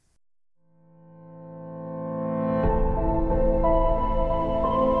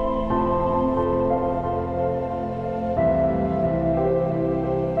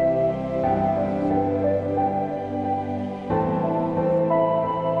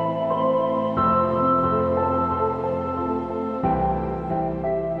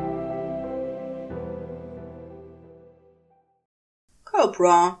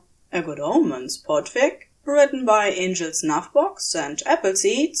Cobra, a Good Omens Podfic, written by angelsnuffbox and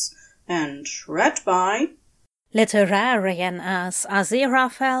AppleSeeds, and read by Literarian as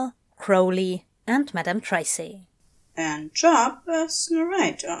Aziraphale, Crowley, and Madame Tracy. and Job as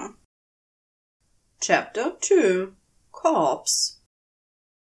narrator. Chapter 2. Corpse.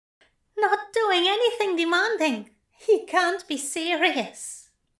 Not doing anything demanding. He can't be serious.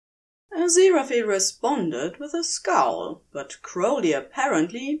 Aziraphale responded with a scowl, but Crowley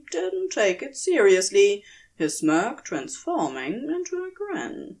apparently didn't take it seriously, his smirk transforming into a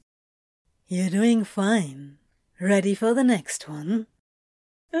grin. You're doing fine. Ready for the next one?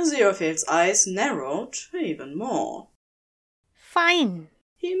 Aziraphale's eyes narrowed even more. Fine.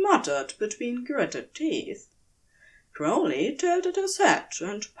 He muttered between gritted teeth. Crowley tilted his head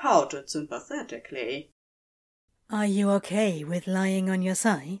and pouted sympathetically. Are you okay with lying on your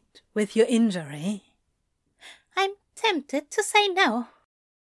side, with your injury? I'm tempted to say no.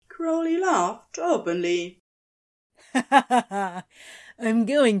 Crowley laughed openly. I'm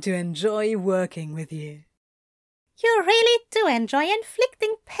going to enjoy working with you. You really do enjoy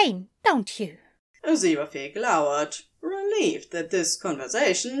inflicting pain, don't you? Aziraphale glowered, relieved that this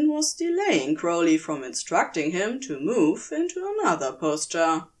conversation was delaying Crowley from instructing him to move into another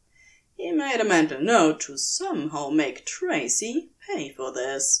posture. He made a mental note to somehow make Tracy pay for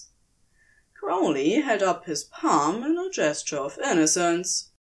this. Crowley held up his palm in a gesture of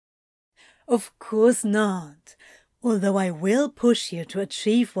innocence. Of course not, although I will push you to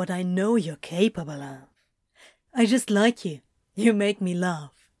achieve what I know you're capable of. I just like you. You make me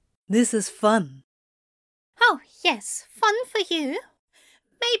laugh. This is fun. Oh, yes, fun for you.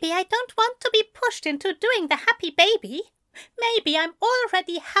 Maybe I don't want to be pushed into doing the happy baby. Maybe I'm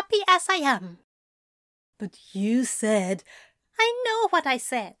already happy as I am. But you said... I know what I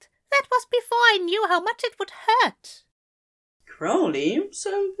said. That was before I knew how much it would hurt. Crowley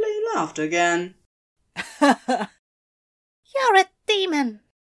simply laughed again. You're a demon.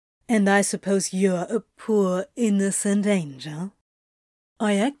 And I suppose you're a poor, innocent angel?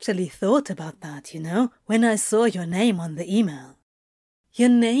 I actually thought about that, when I saw your name on the email. You're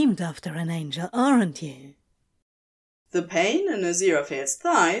named after an angel, aren't you? The pain in Aziraphale's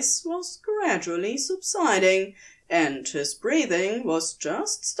thighs was gradually subsiding, and his breathing was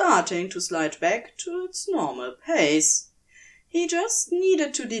just starting to slide back to its normal pace. He just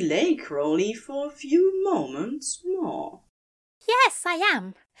needed to delay Crowley for a few moments more. Yes, I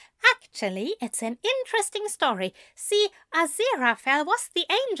am. Actually, it's an interesting story. See, Aziraphale was the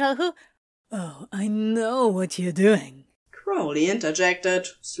angel who... Oh, I know what you're doing. Crowley interjected,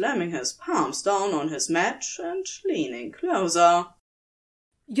 slamming his palms down on his mat and leaning closer.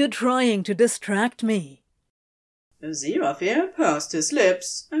 You're trying to distract me. Aziraphale pursed his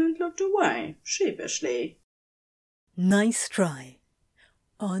lips and looked away sheepishly. Nice try.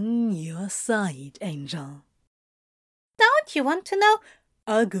 On your side, angel. Don't you want to know?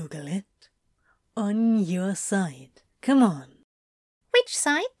 I'll Google it. On your side. Come on. Which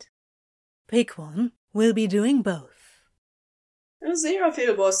side? Pick one. We'll be doing both.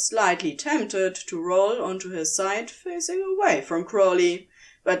 Aziraphale was slightly tempted to roll onto his side facing away from Crowley,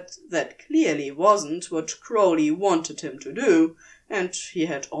 but that clearly wasn't what Crowley wanted him to do, and he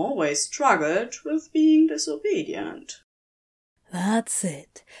had always struggled with being disobedient. That's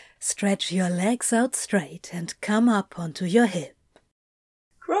it. Stretch your legs out straight and come up onto your hip.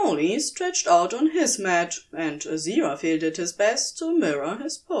 Crowley stretched out on his mat, and Aziraphale did his best to mirror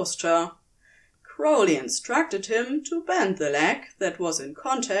his posture. Crowley instructed him to bend the leg that was in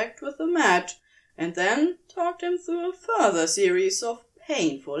contact with the mat, and then talked him through a further series of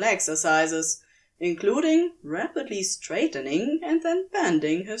painful exercises, including rapidly straightening and then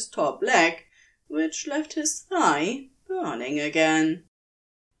bending his top leg, which left his thigh burning again.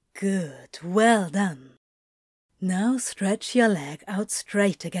 Good, well done. Now stretch your leg out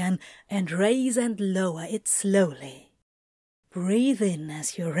straight again and raise and lower it slowly. Breathe in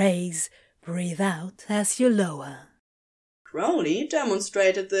as you raise, breathe out as you lower. Crowley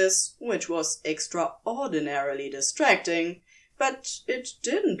demonstrated this, which was extraordinarily distracting, but it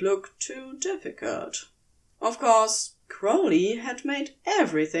didn't look too difficult. Of course, Crowley had made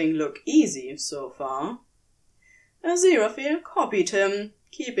everything look easy so far. Aziraphale copied him,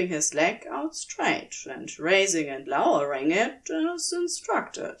 keeping his leg out straight and raising and lowering it as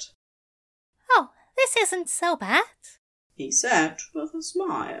instructed. Oh, this isn't so bad, he said with a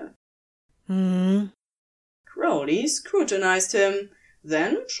smile. Crowley scrutinized him,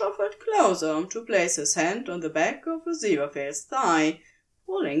 then shuffled closer to place his hand on the back of Aziraphale's thigh,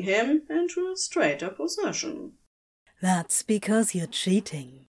 pulling him into a straighter position. That's because you're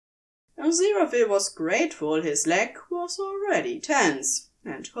cheating. Aziraphale was grateful his leg was already tense,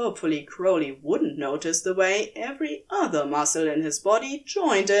 and hopefully Crowley wouldn't notice the way every other muscle in his body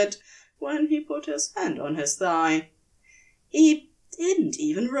joined it when he put his hand on his thigh. He didn't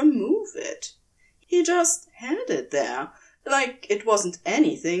even remove it. He just held it there, like it wasn't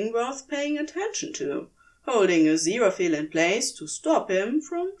anything worth paying attention to, holding Aziraphale in place to stop him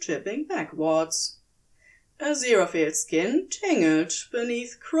from tipping backwards. Aziraphale's skin tingled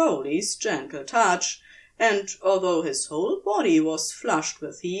beneath Crowley's gentle touch, and although his whole body was flushed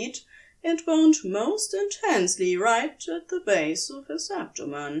with heat, it burned most intensely right at the base of his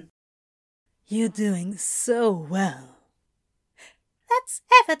abdomen. You're doing so well. That's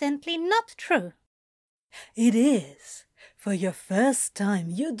evidently not true. It is. For your first time,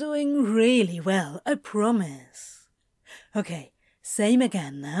 you're doing really well, I promise. Okay, same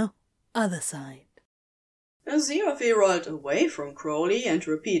again now. Other side. Aziraphale rolled away from Crowley and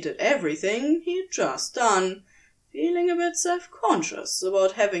repeated everything he'd just done, feeling a bit self-conscious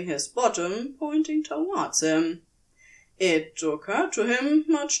about having his bottom pointing towards him. It occurred to him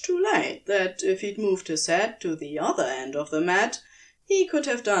much too late that if he'd moved his head to the other end of the mat, he could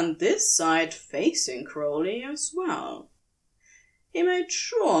have done this side facing Crowley as well. He made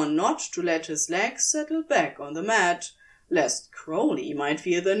sure not to let his legs settle back on the mat, lest Crowley might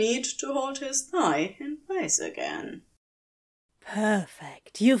feel the need to hold his thigh in place again.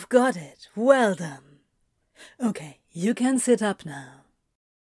 Perfect, you've got it. Well done. Okay, you can sit up now.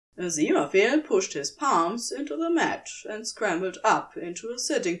 Aziraphale pushed his palms into the mat and scrambled up into a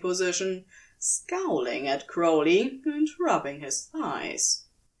sitting position, scowling at Crowley and rubbing his thighs.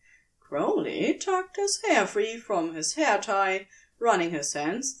 Crowley tucked his hair free from his hair tie, running his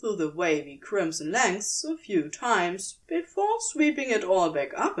hands through the wavy crimson lengths a few times before sweeping it all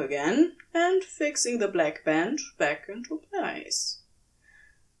back up again and fixing the black band back into place.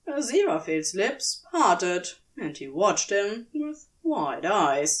 Aziraphale's lips parted, and he watched him with wide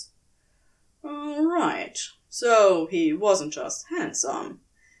eyes. All right, so he wasn't just handsome.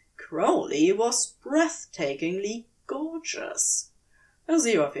 Crowley was breathtakingly gorgeous.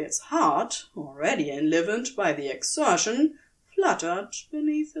 Aziraphale's heart, already enlivened by the exertion, fluttered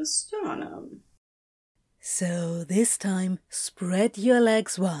beneath his sternum. So this time, spread your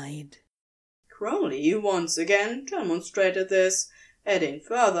legs wide. Crowley once again demonstrated this, adding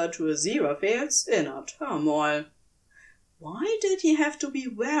further to Aziraphale's inner turmoil. Why did he have to be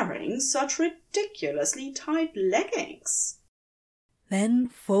wearing such ridiculously tight leggings? Then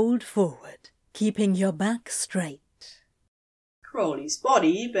fold forward, keeping your back straight. Crowley's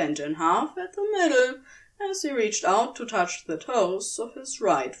body bent in half at the middle as he reached out to touch the toes of his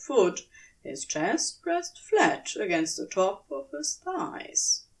right foot, his chest pressed flat against the top of his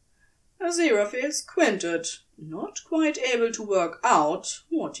thighs. Aziraphale squinted, not quite able to work out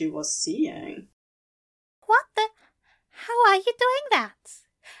what he was seeing. What the? How are you doing that?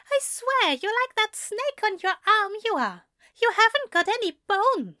 I swear you're like that snake on your arm you are. You haven't got any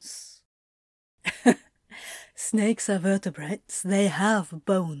bones. Snakes are vertebrates. They have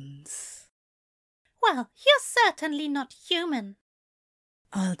bones. Well, you're certainly not human.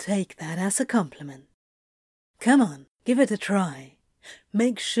 I'll take that as a compliment. Come on, give it a try.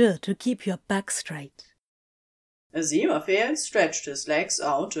 Make sure to keep your back straight. Aziraphale stretched his legs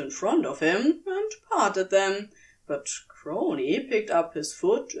out in front of him and parted them, but Crowley picked up his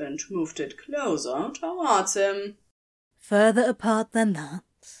foot and moved it closer towards him. Further apart than that?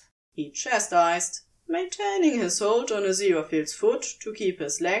 He chastised, maintaining his hold on Aziraphale's foot to keep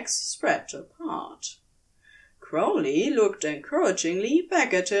his legs spread apart. Crowley looked encouragingly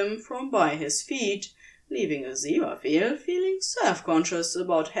back at him from by his feet, leaving Aziraphale feeling self-conscious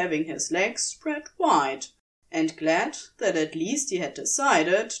about having his legs spread wide, and glad that at least he had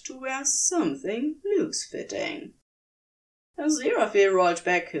decided to wear something loose-fitting. Aziraphale rolled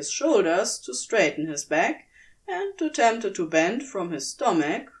back his shoulders to straighten his back and attempted to bend from his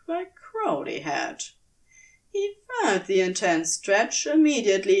stomach like Crowley had. He felt the intense stretch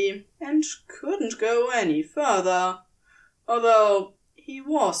immediately and couldn't go any further, although he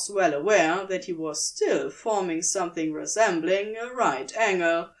was well aware that he was still forming something resembling a right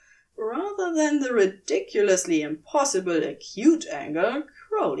angle, rather than the ridiculously impossible acute angle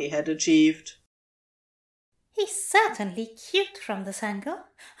Crowley had achieved. He's certainly cute from this angle.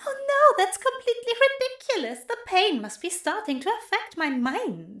 Oh no, that's completely ridiculous. The pain must be starting to affect my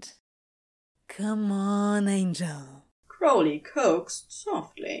mind. Come on, Angel. Crowley coaxed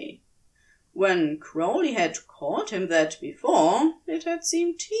softly. When Crowley had called him that before, it had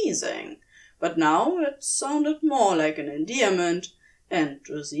seemed teasing, but now it sounded more like an endearment, and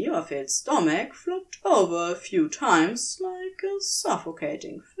Aziraphale's stomach flopped over a few times like a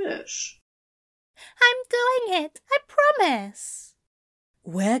suffocating fish. I'm doing it, I promise.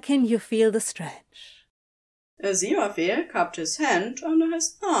 Where can you feel the stretch? Aziraphale cupped his hand under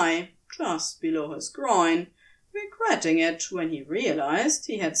his thigh, just below his groin, regretting it when he realized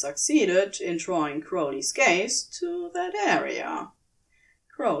he had succeeded in drawing Crowley's gaze to that area.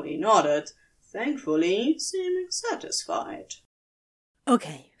 Crowley nodded, thankfully seeming satisfied.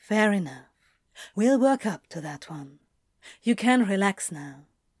 Okay, fair enough. We'll work up to that one. You can relax now.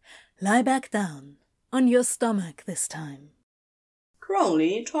 Lie back down, on your stomach this time.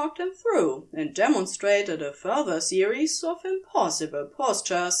 Crowley talked him through and demonstrated a further series of impossible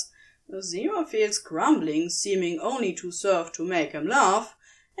postures, Aziraphale's grumbling seeming only to serve to make him laugh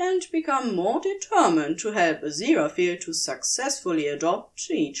and become more determined to help Aziraphale to successfully adopt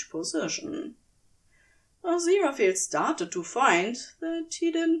each position. Aziraphale started to find that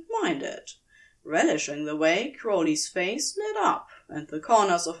he didn't mind it, relishing the way Crowley's face lit up and the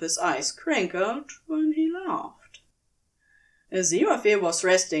corners of his eyes crinkled when he laughed. Aziraphale was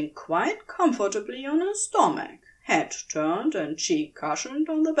resting quite comfortably on his stomach, head turned and cheek cushioned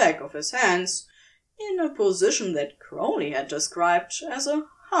on the back of his hands, in a position that Crowley had described as a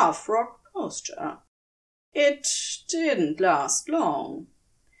half-frog posture. It didn't last long.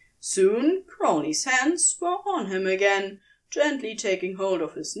 Soon Crowley's hands were on him again, gently taking hold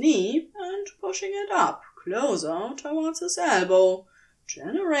of his knee and pushing it up closer towards his elbow,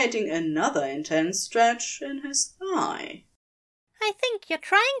 generating another intense stretch in his thigh. I think you're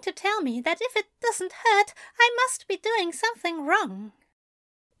trying to tell me that if it doesn't hurt, I must be doing something wrong.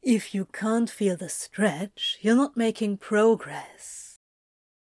 If you can't feel the stretch, you're not making progress.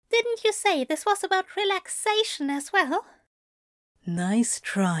 Didn't you say this was about relaxation as well? Nice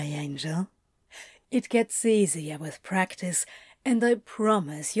try, Angel. It gets easier with practice, and I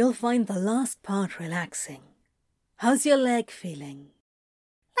promise you'll find the last part relaxing. How's your leg feeling?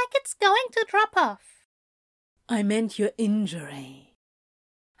 Like it's going to drop off. I meant your injury.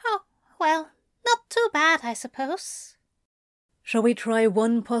 Oh, well, not too bad, I suppose. Shall we try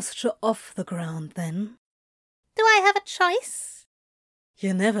one posture off the ground, then? Do I have a choice?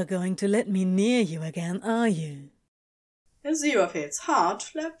 You're never going to let me near you again, are you? Aziraphale's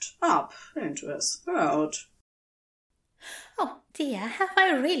heart leapt up into his throat. Oh dear, have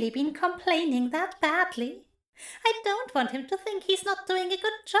I really been complaining that badly? I don't want him to think he's not doing a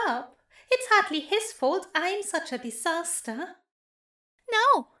good job. It's hardly his fault I'm such a disaster.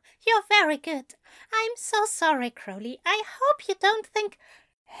 No, you're very good. I'm so sorry, Crowley. I hope you don't think...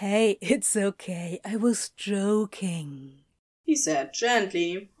 Hey, it's okay. I was joking, he said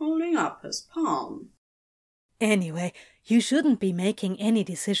gently, holding up his palm. Anyway, you shouldn't be making any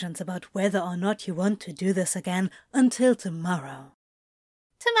decisions about whether or not you want to do this again until tomorrow.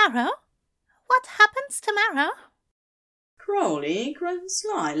 Tomorrow? What happens tomorrow? Crowley grinned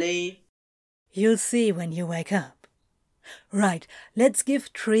slyly. You'll see when you wake up. Right, let's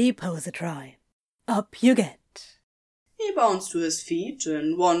give tree pose a try. Up you get. He bounced to his feet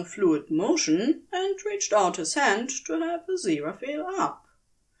in one fluid motion and reached out his hand to help Aziraphale up.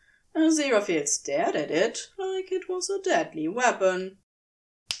 Aziraphale stared at it like it was a deadly weapon.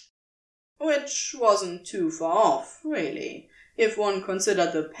 Which wasn't too far off, really, if one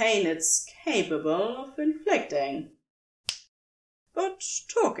considered the pain it's capable of inflicting. But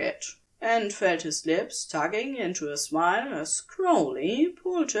took it, and felt his lips tugging into a smile as Crowley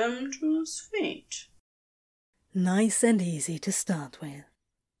pulled him to his feet. Nice and easy to start with.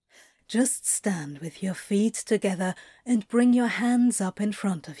 Just stand with your feet together and bring your hands up in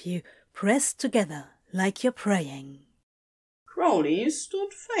front of you, pressed together like you're praying. Crowley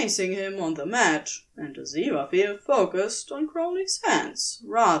stood facing him on the mat, and Aziraphale focused on Crowley's hands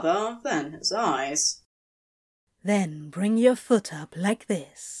rather than his eyes. Then bring your foot up like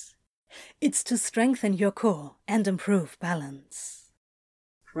this. It's to strengthen your core and improve balance.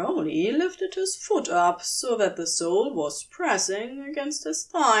 Crowley lifted his foot up so that the sole was pressing against his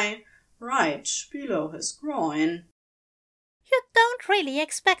thigh, right below his groin. You don't really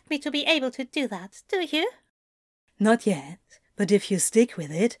expect me to be able to do that, do you? Not yet, but if you stick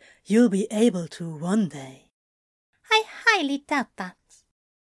with it, you'll be able to one day. I highly doubt that.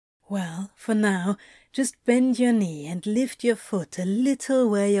 Well, for now, just bend your knee and lift your foot a little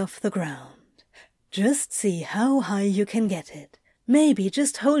way off the ground. Just see how high you can get it. Maybe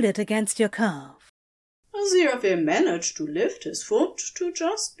just hold it against your calf. Aziraphale managed to lift his foot to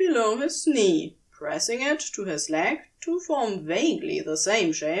just below his knee, pressing it to his leg to form vaguely the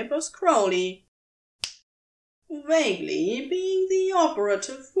same shape as Crowley. Vaguely being the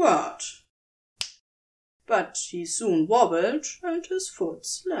operative word. but he soon wobbled and his foot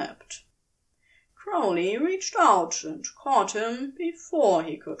slipped. Crowley reached out and caught him before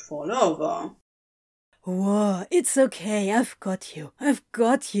he could fall over. Whoa, it's okay, I've got you.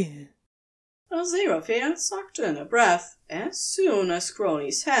 Aziraphale sucked in a breath as soon as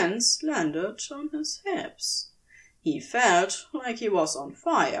Crowley's hands landed on his hips. He felt like he was on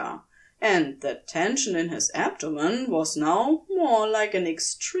fire, and the tension in his abdomen was now more like an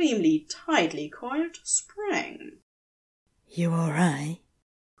extremely tightly coiled spring. You all right?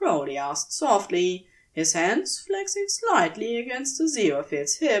 Crowley asked softly, his hands flexing slightly against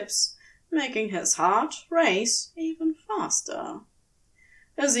Aziraphale's hips, making his heart race even faster.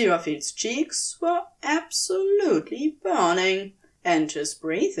 Aziraphale's cheeks were absolutely burning, and his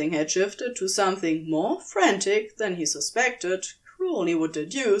breathing had shifted to something more frantic than he suspected Crowley would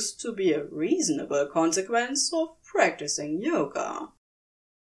deduce to be a reasonable consequence of practicing yoga.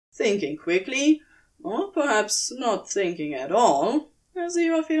 Thinking quickly, or perhaps not thinking at all,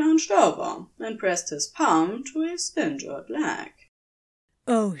 Aziraphale hunched over and pressed his palm to his injured leg.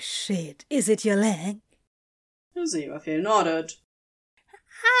 Oh shit, is it your leg? Aziraphale nodded.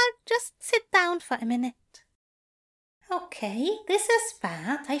 I'll just sit down for a minute. Okay, this is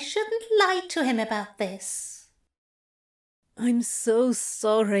bad. I shouldn't lie to him about this. I'm so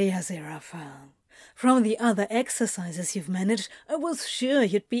sorry, Aziraphale. From the other exercises you've managed, I was sure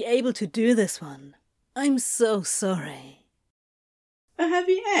you'd be able to do this one. I'm so sorry. A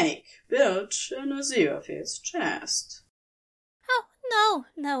heavy ache built in Aziraphale's chest. Oh,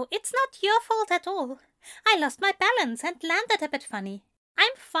 no, it's not your fault at all. I lost my balance and landed a bit funny.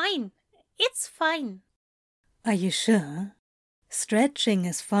 I'm fine. It's fine. Are you sure? Stretching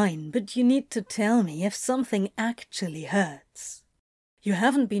is fine, but you need to tell me if something actually hurts. You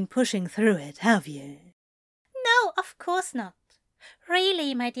haven't been pushing through it, have you? No, of course not.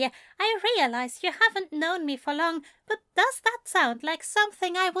 Really, my dear, I realize you haven't known me for long, but does that sound like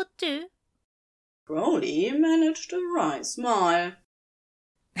something I would do? Crowley managed a wry smile.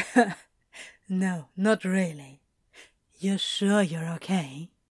 No, not really. You're sure you're okay?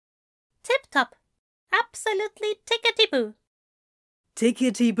 Tip-top. Absolutely tickety-boo.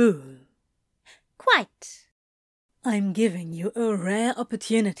 Tickety-boo. Quite. I'm giving you a rare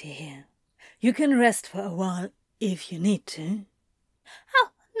opportunity here. You can rest for a while if you need to. Oh,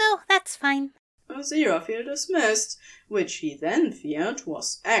 no, that's fine. Aziraphale dismissed, which he then feared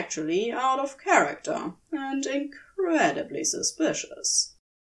was actually out of character and incredibly suspicious.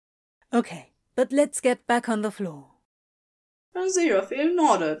 Okay, but let's get back on the floor. Aziraphale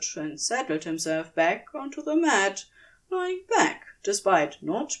nodded and settled himself back onto the mat, lying back despite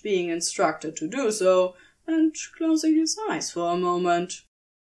not being instructed to do so, and closing his eyes for a moment.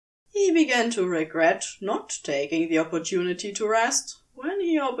 He began to regret not taking the opportunity to rest when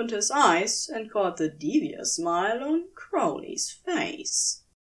he opened his eyes and caught the devious smile on Crowley's face.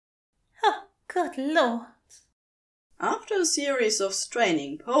 Oh, good Lord. After a series of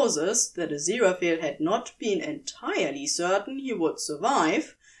straining poses that Aziraphale had not been entirely certain he would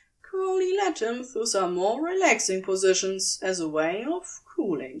survive, Crowley led him through some more relaxing positions as a way of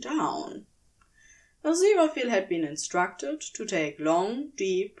cooling down. Aziraphale had been instructed to take long,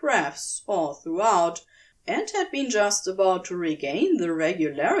 deep breaths all throughout, and had been just about to regain the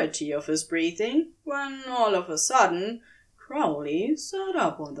regularity of his breathing when all of a sudden Crowley sat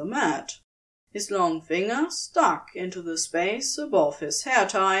up on the mat. His long finger stuck into the space above his hair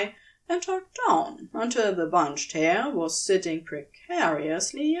tie and tucked down until the bunched hair was sitting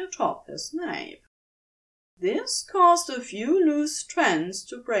precariously atop his nape. This caused a few loose strands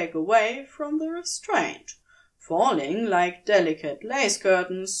to break away from the restraint, falling like delicate lace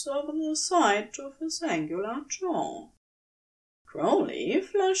curtains over the side of his angular jaw. Crowley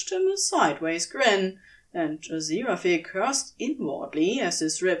flashed him a sideways grin, and Aziraphale cursed inwardly as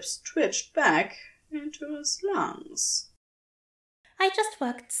his ribs twitched back into his lungs. I just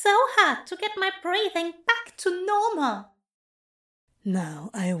worked so hard to get my breathing back to normal.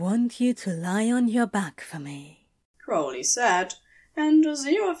 Now I want you to lie on your back for me, Crowley said, and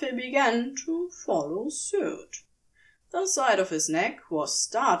Aziraphale began to follow suit. The side of his neck was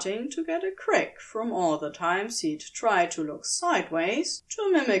starting to get a crick from all the times he'd tried to look sideways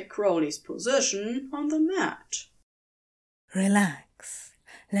to mimic Crowley's position on the mat. Relax.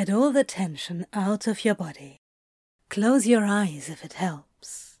 Let all the tension out of your body. Close your eyes if it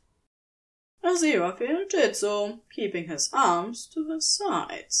helps. Aziraphale did so, keeping his arms to his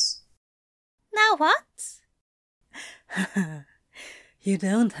sides. Now what? You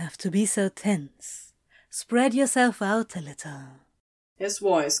don't have to be so tense. Spread yourself out a little. His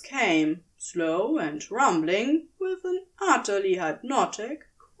voice came, slow and rumbling, with an utterly hypnotic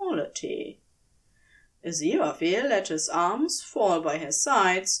quality. Aziraphale let his arms fall by his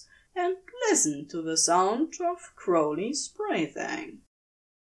sides and listened to the sound of Crowley's breathing.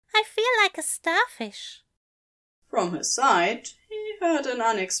 I feel like a starfish. From his side, he heard an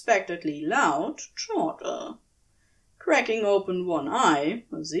unexpectedly loud chortle. Cracking open one eye,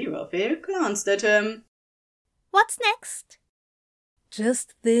 Aziraphale glanced at him. What's next?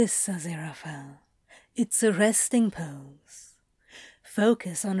 Just this, Aziraphale. It's a resting pose.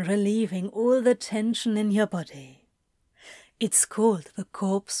 Focus on relieving all the tension in your body. It's called the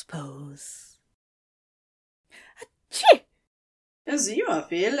corpse pose. Achoo!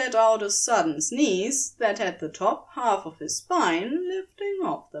 Aziraphale let out a sudden sneeze that had the top half of his spine lifting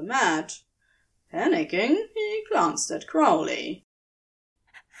off the mat. Panicking, he glanced at Crowley.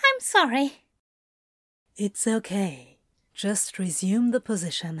 I'm sorry. It's okay. Just resume the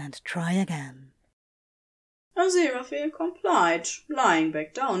position and try again. Aziraphale complied, lying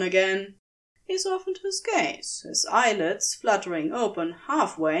back down again. He softened his gaze, his eyelids fluttering open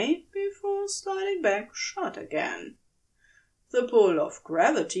halfway before sliding back shut again. The pull of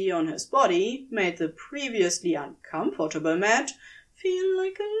gravity on his body made the previously uncomfortable mat feel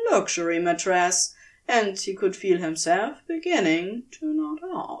like a luxury mattress, and he could feel himself beginning to nod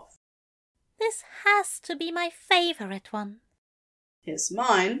off. This has to be my favorite one. His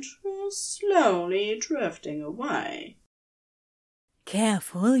mind was slowly drifting away.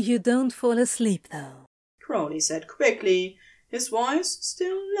 Careful you don't fall asleep, though, Crowley said quickly, his voice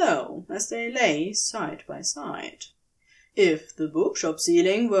still low as they lay side by side. If the bookshop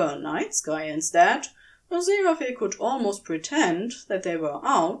ceiling were a night sky instead, Aziraphale could almost pretend that they were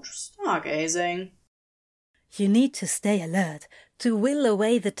out stargazing. You need to stay alert to will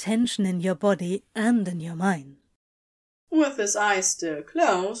away the tension in your body and in your mind. With his eyes still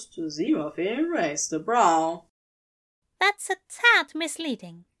closed, Aziraphale raised a brow. That's a tad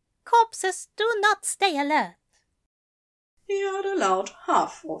misleading. Corpses do not stay alert. He heard a loud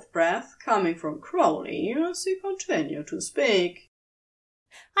huff of breath coming from Crowley as he continued to speak.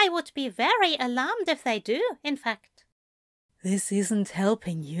 I would be very alarmed if they do, in fact. This isn't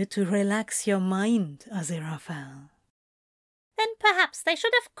helping you to relax your mind, Aziraphale. Then perhaps they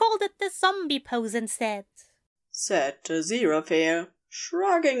should have called it the zombie pose instead, said Aziraphale,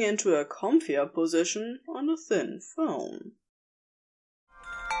 shrugging into a comfier position on a thin foam.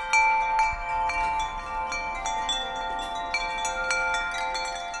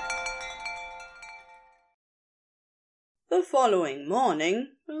 The following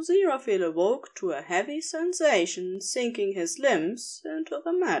morning, Aziraphale awoke to a heavy sensation sinking his limbs into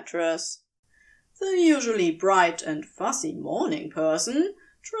the mattress. The usually bright and fussy morning person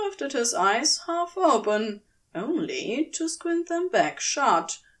drifted his eyes half open, only to squint them back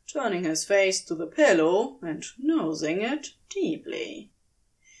shut, turning his face to the pillow and nosing it deeply.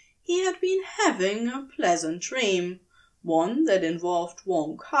 He had been having a pleasant dream, one that involved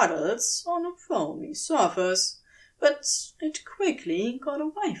warm cuddles on a foamy surface, but it quickly got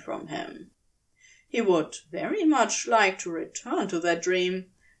away from him. He would very much like to return to that dream,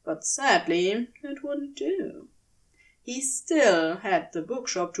 but sadly it wouldn't do. He still had the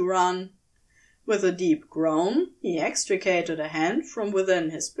bookshop to run. With a deep groan, he extricated a hand from within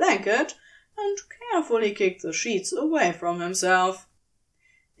his blanket and carefully kicked the sheets away from himself.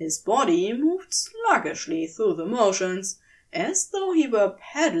 His body moved sluggishly through the motions, as though he were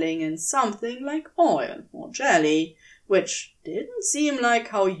paddling in something like oil or jelly, which didn't seem like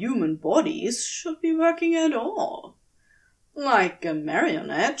how human bodies should be working at all. Like a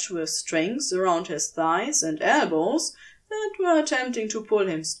marionette with strings around his thighs and elbows that were attempting to pull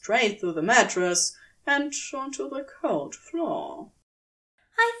him straight through the mattress and onto the cold floor.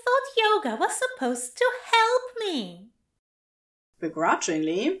 I thought yoga was supposed to help me.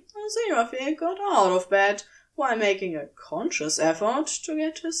 Begrudgingly, Aziraphale got out of bed while making a conscious effort to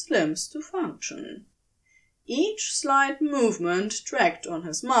get his limbs to function. Each slight movement dragged on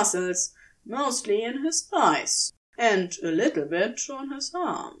his muscles, mostly in his thighs, and a little bit on his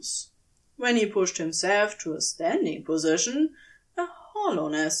arms. When he pushed himself to a standing position, a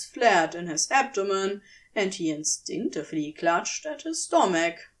hollowness flared in his abdomen, and he instinctively clutched at his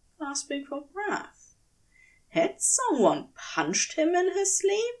stomach, gasping for breath. Had someone punched him in his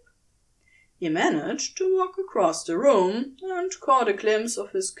sleep? He managed to walk across the room and caught a glimpse of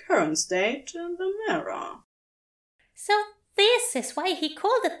his current state in the mirror. So this is why he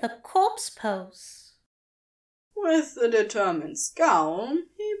called it the corpse pose. With a determined scowl,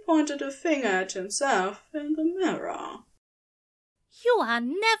 he pointed a finger at himself in the mirror. You are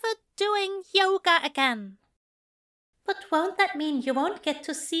never doing yoga again. But won't that mean you won't get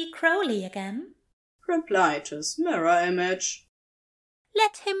to see Crowley again? Replied his mirror image.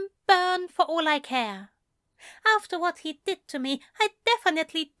 Let him burn for all I care. After what he did to me, I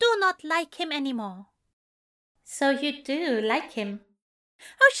definitely do not like him anymore. So you do like him?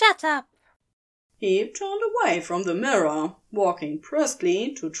 Oh, shut up! He turned away from the mirror, walking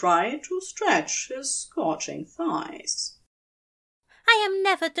briskly to try to stretch his scorching thighs. I am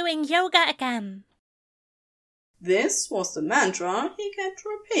never doing yoga again. This was the mantra he kept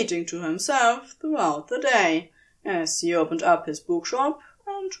repeating to himself throughout the day, as he opened up his bookshop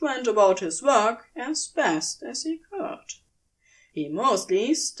and went about his work as best as he could. He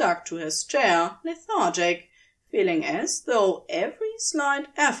mostly stuck to his chair, lethargic, feeling as though every slight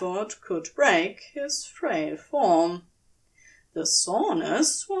effort could break his frail form. The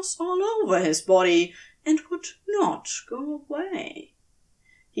soreness was all over his body and would not go away.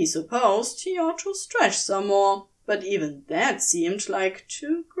 He supposed he ought to stretch some more, but even that seemed like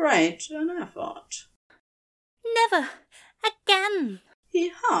too great an effort. Never again!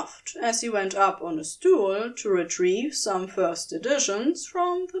 He huffed as he went up on a stool to retrieve some first editions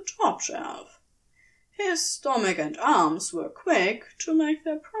from the top shelf. His stomach and arms were quick to make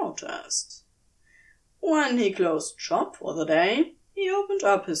their protest. When he closed shop for the day, he opened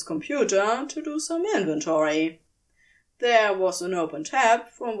up his computer to do some inventory. There was an open tab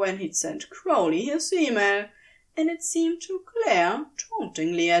from when he'd sent Crowley his email, and it seemed to glare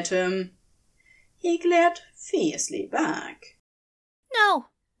tauntingly at him. He glared fiercely back. No,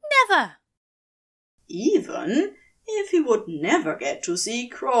 never! Even if he would never get to see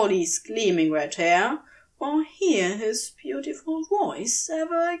Crowley's gleaming red hair or hear his beautiful voice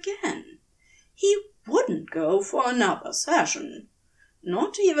ever again, he wouldn't go for another session.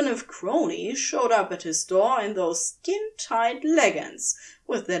 Not even if Crowley showed up at his door in those skin-tight leggings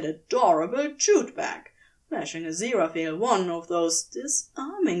with that adorable jute bag, flashing a Zeraphil one of those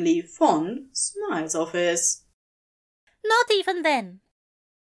disarmingly fond smiles of his. Not even then.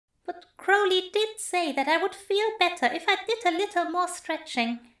 But Crowley did say that I would feel better if I did a little more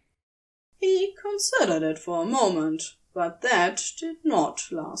stretching. He considered it for a moment, but that did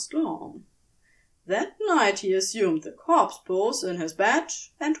not last long. That night he assumed the corpse pose in his bed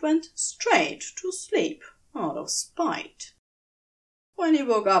and went straight to sleep out of spite. When he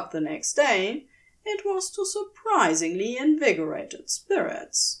woke up the next day, it was to surprisingly invigorated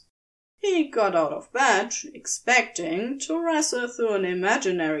spirits. He got out of bed, expecting to wrestle through an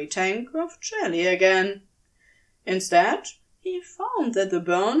imaginary tank of jelly again. Instead, he found that the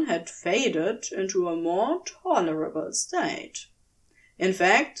burn had faded into a more tolerable state. In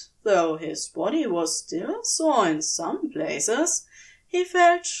fact, though his body was still sore in some places, he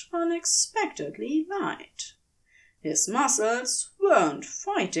felt unexpectedly light. His muscles weren't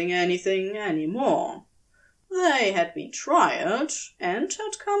fighting anything anymore. They had been tried and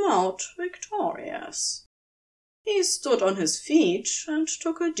had come out victorious. He stood on his feet and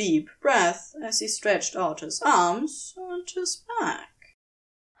took a deep breath as he stretched out his arms and his back.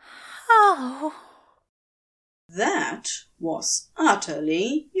 Oh! That was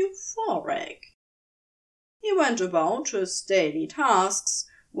utterly euphoric. He went about his daily tasks,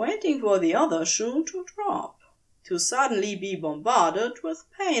 waiting for the other shoe to drop, to suddenly be bombarded with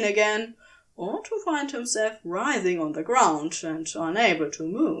pain again, or to find himself writhing on the ground and unable to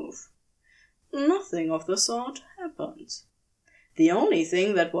move. Nothing of the sort happened. The only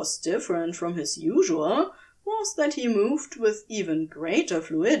thing that was different from his usual was that he moved with even greater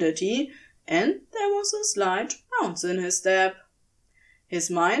fluidity, and there was a slight bounce in his step. His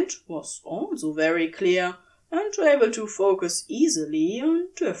mind was also very clear and able to focus easily on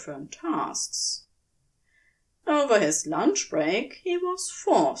different tasks. Over his lunch break, he was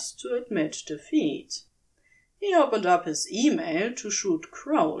forced to admit defeat. He opened up his email to shoot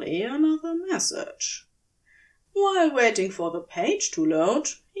Crowley another message. While waiting for the page to load,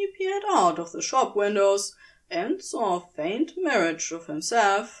 he peered out of the shop windows and saw a faint mirage of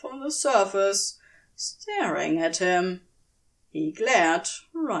himself on the surface, staring at him. He glared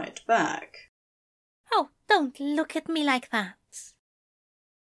right back. Oh, don't look at me like that.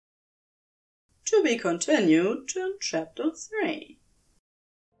 To be continued in Chapter 3.